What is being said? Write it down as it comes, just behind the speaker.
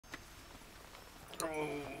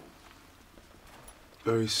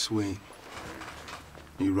Very sweet.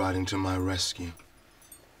 You riding to my rescue.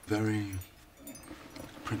 Very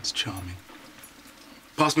Prince Charming.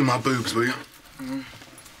 Pass me my boobs, will you? Mm.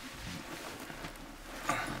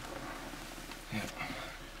 Yeah.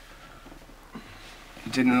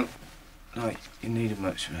 You didn't look like you needed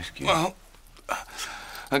much rescue. Well,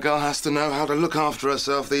 a girl has to know how to look after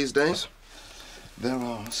herself these days. There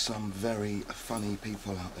are some very funny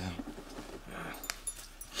people out there.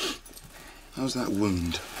 How's that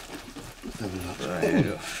wound?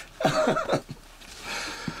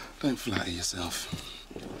 Don't flatter yourself.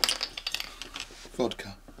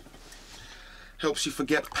 Vodka. Helps you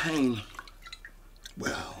forget pain.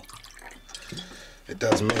 Well, it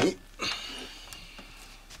does me.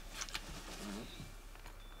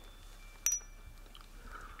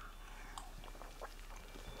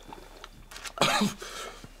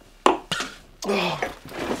 Oh,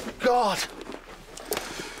 God!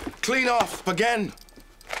 Clean off again.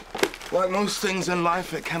 Like most things in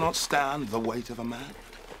life, it cannot stand the weight of a man.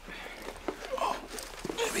 Oh,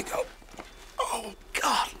 here we go. Oh,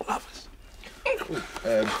 God, love us.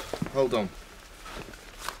 Hold on.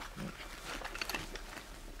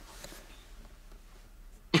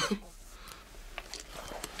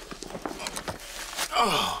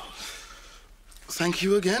 Oh, thank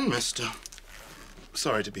you again, mister.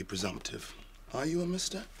 Sorry to be presumptive. Are you a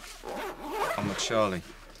mister? I'm a Charlie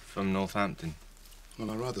from Northampton.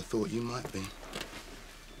 Well, I rather thought you might be.